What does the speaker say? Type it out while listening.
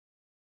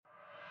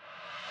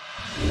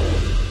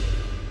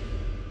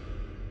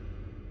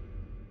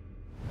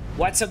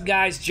What's up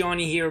guys,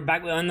 Johnny here,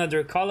 back with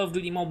another Call of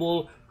Duty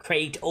Mobile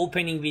crate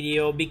opening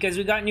video because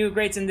we got new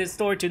crates in the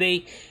store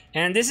today.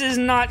 And this is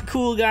not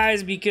cool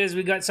guys because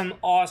we got some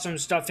awesome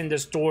stuff in the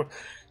store.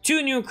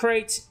 Two new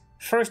crates.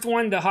 First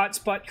one, the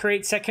hotspot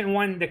crate. Second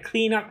one, the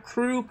cleanup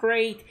crew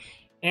crate.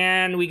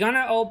 And we're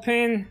gonna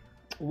open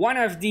one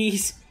of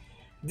these.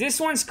 This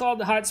one's called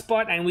the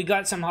hotspot, and we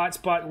got some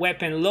hotspot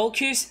weapon.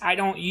 Locust, I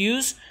don't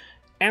use.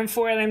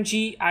 M4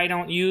 LMG, I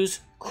don't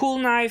use. Cool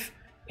knife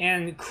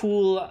and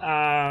cool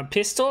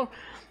pistol.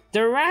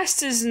 The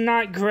rest is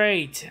not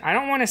great. I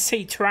don't want to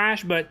say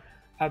trash, but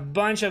a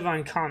bunch of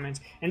uncommons.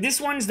 And this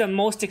one's the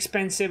most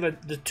expensive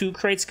of the two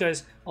crates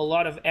because a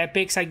lot of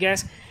epics, I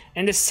guess.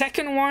 And the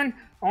second one,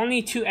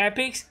 only two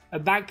epics, a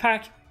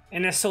backpack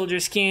and a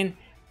soldier skin.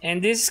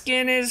 And this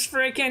skin is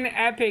freaking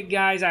epic,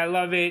 guys. I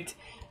love it.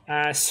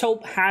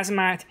 Soap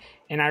Hazmat,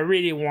 and I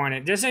really want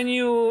it. There's a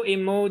new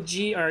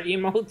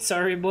emote,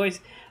 sorry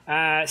boys.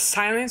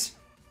 Silence.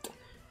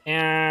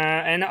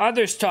 And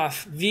other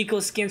stuff,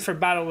 vehicle skins for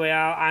battle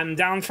royale. I'm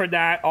down for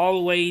that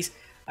always,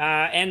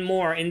 and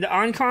more. In the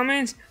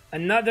uncommons,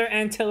 another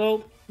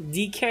antelope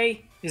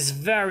DK is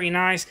very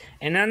nice,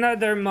 and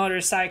another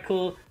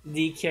motorcycle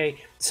DK.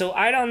 So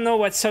I don't know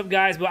what's up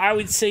guys, but I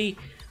would say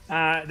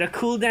the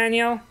cool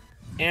Daniel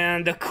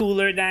and the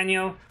cooler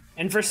Daniel.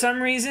 And for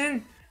some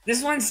reason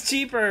this one's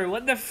cheaper.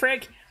 What the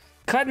frick?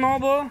 COD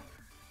Mobile,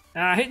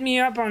 hit me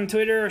up on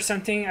Twitter or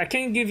something. I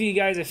can give you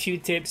guys a few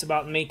tips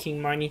about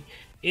making money.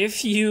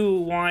 If you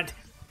want,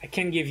 I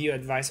can give you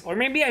advice. Or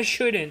maybe I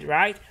shouldn't,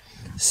 right?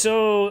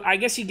 So I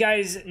guess you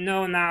guys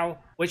know now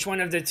which one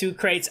of the two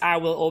crates I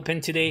will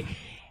open today.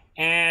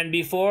 And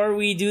before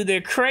we do the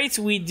crates,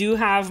 we do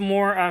have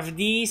more of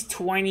these,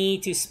 20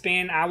 to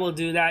spin. I will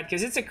do that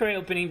because it's a crate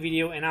opening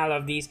video and I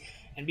love these.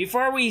 And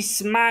before we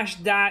smash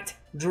that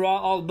draw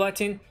all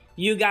button,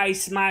 you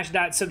guys smash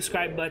that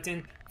subscribe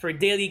button for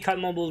daily COD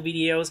Mobile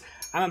videos.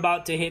 I'm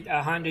about to hit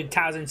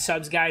 100,000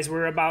 subs, guys.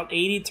 We're about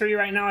 83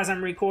 right now as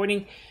I'm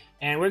recording,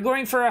 and we're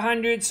going for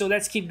 100, so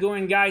let's keep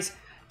going, guys.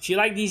 If you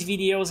like these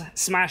videos,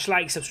 smash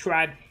like,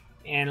 subscribe,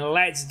 and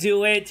let's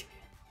do it.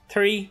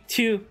 3,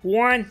 2,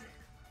 1.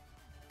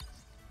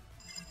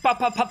 Pop,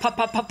 pop, pop, pop,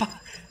 pop, pop, pop.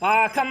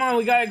 Ah, come on,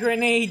 we got a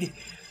grenade.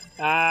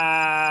 And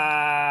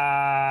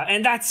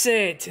that's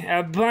it.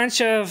 A bunch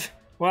of,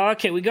 well,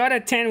 okay, we got a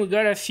 10, we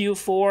got a few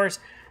 4s.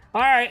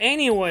 All right,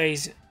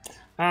 anyways.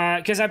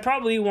 Because I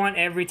probably want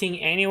everything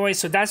anyway,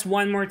 so that's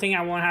one more thing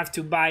I won't have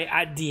to buy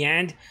at the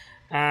end.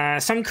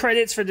 Some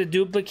credits for the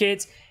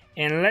duplicates,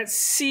 and let's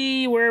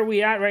see where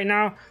we at right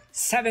now.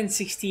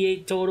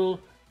 768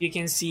 total, you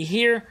can see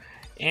here,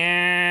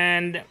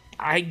 and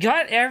I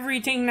got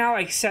everything now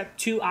except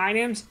two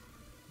items: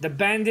 the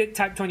Bandit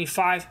Type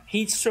 25,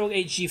 Heatstroke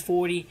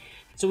HG40.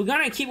 So we're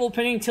gonna keep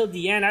opening till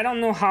the end. I don't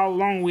know how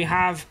long we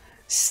have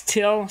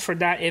still for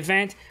that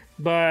event,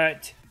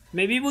 but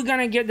maybe we're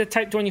gonna get the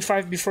Type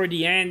 25 before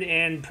the end,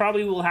 and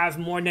probably we'll have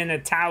more than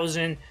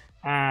 1,000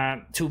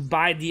 to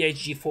buy the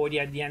HG40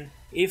 at the end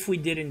if we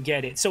didn't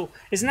get it. So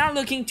it's not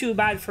looking too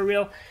bad for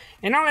real.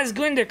 And now let's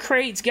go in the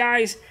crates,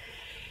 guys.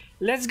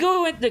 Let's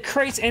go with the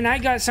crates, and I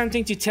got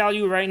something to tell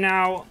you right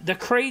now. The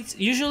crates,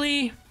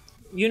 usually,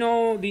 you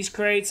know, these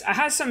crates, I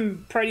had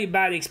some pretty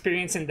bad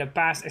experience in the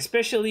past,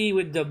 especially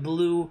with the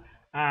blue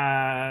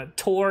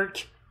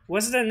Torque.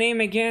 What's the name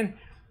again?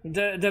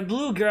 The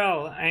blue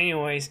girl,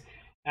 anyways.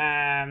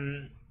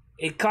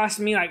 It cost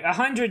me like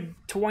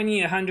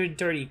 120,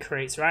 130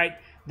 crates, right?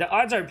 The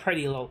odds are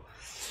pretty low,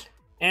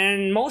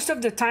 and most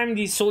of the time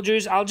these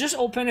soldiers, I'll just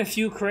open a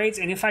few crates,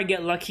 and if I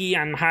get lucky,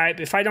 I'm hype.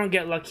 If I don't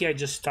get lucky, I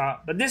just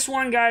stop. But this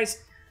one,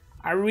 guys,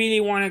 I really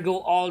want to go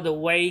all the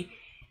way.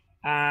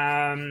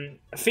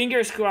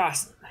 Fingers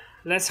crossed.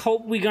 Let's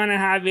hope we're gonna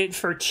have it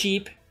for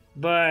cheap,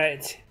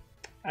 but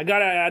I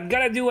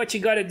gotta do what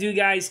you gotta do,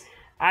 guys.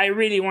 I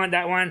really want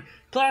that one.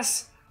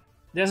 Plus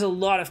there's a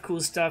lot of cool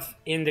stuff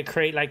in the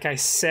crate, like I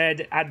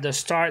said at the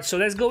start. So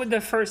let's go with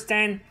the first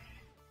 10.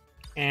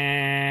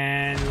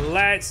 And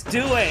let's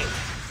do it.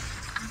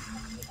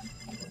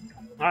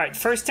 Alright,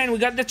 first 10, we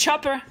got the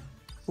chopper.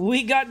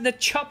 We got the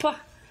chopper.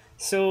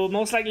 So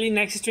most likely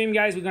next stream,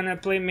 guys, we're gonna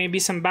play maybe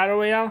some battle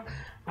royale.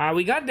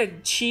 We got the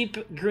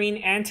cheap green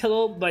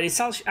antelope, but it's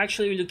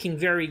actually looking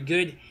very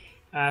good.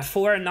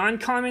 For a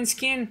non-common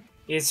skin,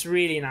 it's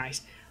really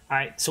nice.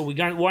 Alright, so we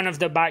got one of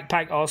the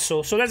backpack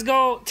also. So let's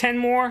go 10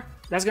 more.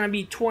 That's gonna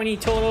be 20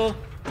 total.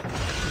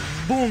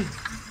 Boom.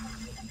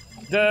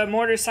 The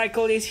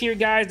motorcycle is here,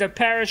 guys. The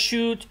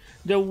parachute,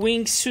 the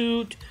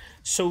wingsuit.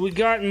 So we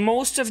got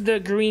most of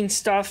the green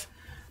stuff.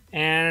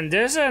 And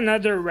there's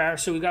another rare.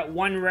 So we got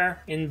one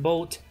rare in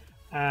both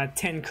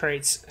 10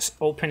 crates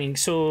opening.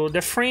 So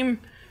the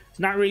frame is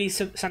not really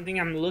something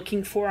I'm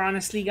looking for,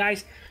 honestly,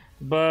 guys.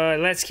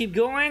 But let's keep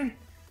going.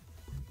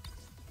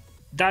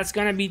 That's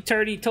gonna be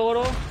 30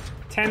 total.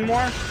 10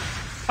 more.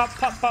 Pop,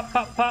 pop, pop,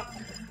 pop, pop.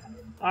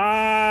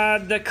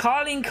 The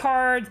calling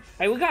card.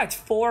 Hey, we got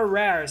 4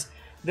 rares.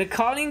 The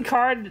calling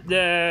card,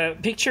 the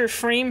picture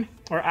frame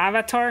or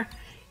avatar,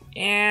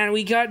 and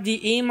we got the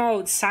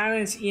emote,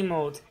 silence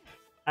emote.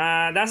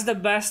 That's the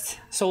best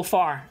so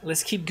far.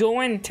 Let's keep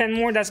going. 10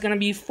 more. That's gonna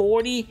be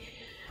 40.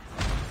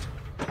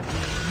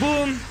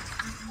 Boom.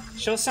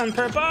 Show some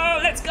purple. Oh,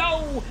 let's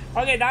go.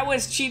 Okay, that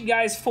was cheap,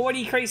 guys.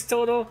 40 crates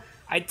total.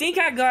 I think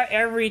I got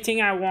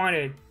everything I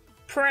wanted.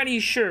 Pretty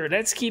sure.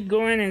 Let's keep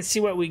going and see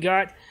what we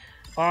got.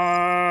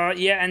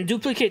 Yeah, and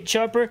duplicate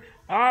chopper.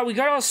 We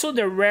got also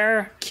the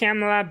rare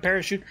Camelot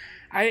parachute.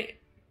 I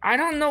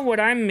don't know what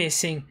I'm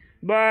missing,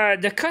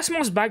 but the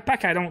Cosmos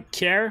backpack, I don't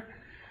care.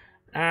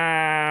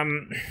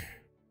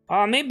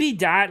 Maybe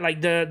that,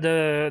 like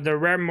the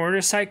rare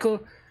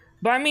motorcycle.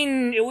 But I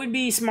mean, it would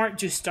be smart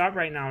to stop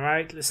right now,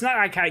 right? It's not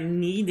like I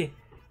need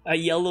a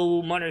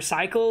yellow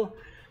motorcycle.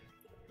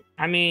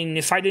 I mean,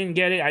 if I didn't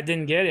get it, I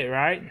didn't get it,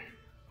 right?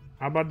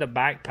 How about the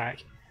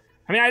backpack?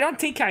 I mean, I don't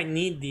think I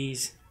need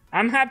these.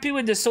 I'm happy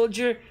with the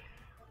soldier.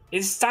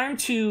 It's time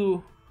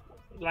to,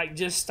 like,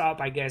 just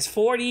stop, I guess.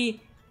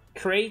 40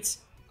 crates,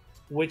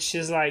 which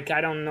is like,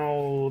 I don't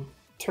know,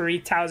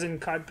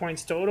 3,000 COD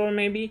points total,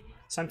 maybe?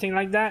 Something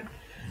like that.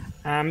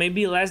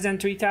 Maybe less than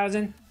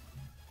 3,000.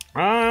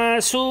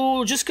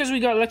 So just because we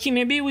got lucky,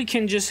 maybe we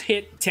can just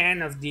hit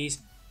 10 of these.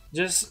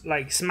 Just,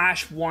 like,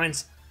 smash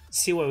once,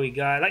 see what we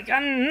got. Like,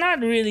 I'm not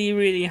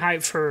really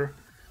hyped for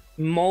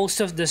most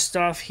of the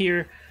stuff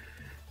here.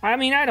 I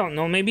mean, I don't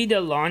know. Maybe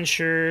the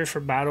launcher for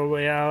Battle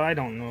Royale. I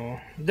don't know.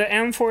 The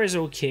M4 is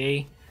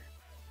okay.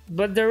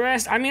 But the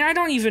rest, I mean, I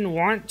don't even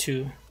want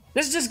to.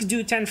 Let's just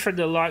do 10 for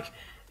the luck.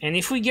 And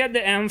if we get the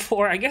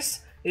M4, I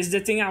guess is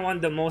the thing I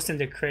want the most in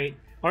the crate.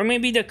 Or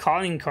maybe the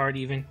calling card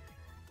even.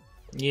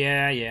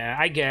 Yeah,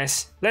 I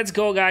guess. Let's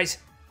go, guys.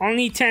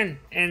 Only 10.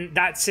 And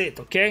that's it,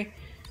 okay?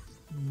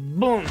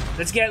 Boom.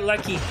 Let's get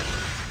lucky.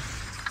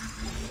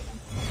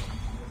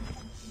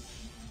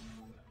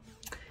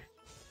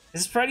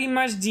 This is pretty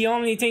much the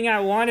only thing I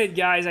wanted,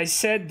 guys. I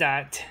said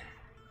that.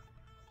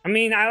 I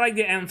mean, I like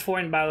the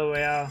M4 in Battle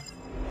Royale.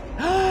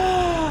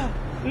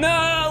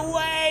 No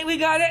way! We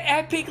got an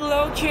epic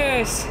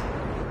Locust!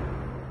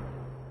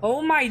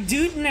 Oh my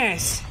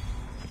dudeness!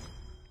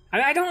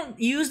 I don't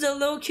use the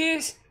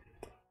Locust,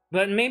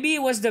 but maybe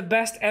it was the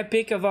best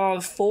epic of all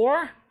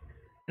 4.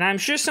 And I'm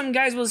sure some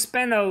guys will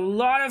spend a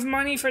lot of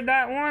money for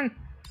that one.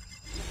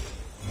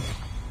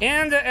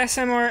 And the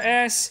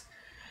SMRS.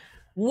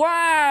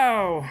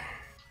 Wow!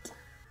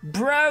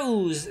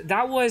 Bros,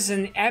 that was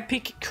an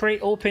epic crate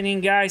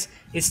opening, guys.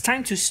 It's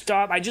time to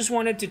stop. I just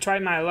wanted to try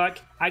my luck.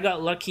 I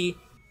got lucky,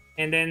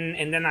 and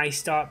then I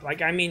stopped.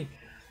 Like, I mean,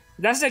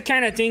 that's the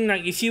kind of thing,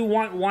 like, if you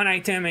want one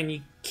item and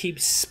you keep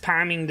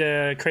spamming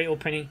the crate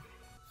opening,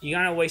 you're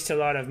gonna waste a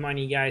lot of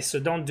money, guys. So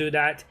don't do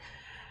that.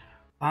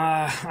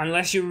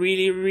 Unless you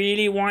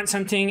really want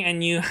something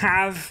and you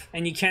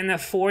can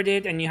afford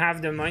it and you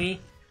have the money.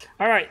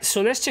 Alright,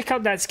 so let's check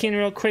out that skin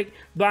real quick.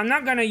 But I'm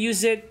not gonna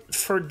use it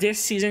for this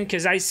season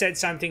because I said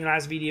something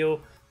last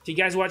video. If you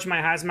guys watch my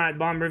Hazmat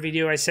Bomber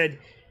video, I said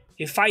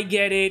if I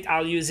get it,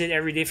 I'll use it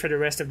every day for the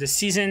rest of the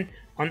season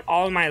on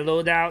all my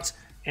loadouts.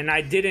 And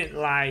I didn't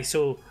lie,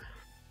 so...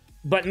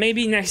 But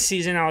maybe next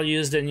season I'll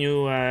use the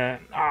new...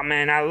 oh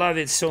man, I love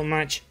it so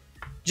much.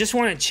 Just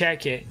want to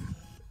check it.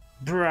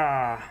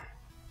 Bruh.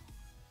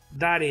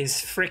 That is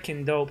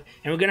freaking dope.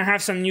 And we're gonna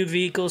have some new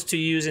vehicles to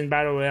use in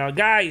Battle Royale.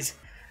 Guys,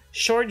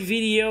 short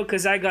video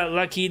because I got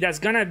lucky. That's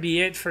gonna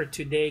be it for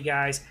today,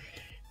 guys.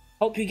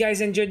 Hope you guys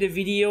enjoyed the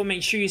video.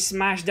 Make sure you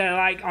smash that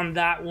like on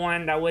that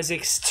one. That was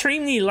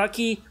extremely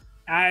lucky.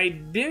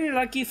 I've been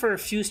lucky for a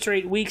few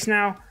straight weeks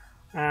now.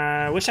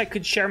 Wish I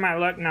could share my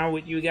luck now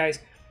with you guys.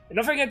 And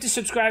don't forget to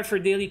subscribe for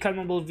daily COD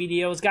Mobile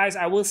videos. Guys,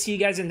 I will see you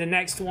guys in the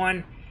next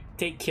one.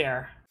 Take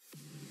care.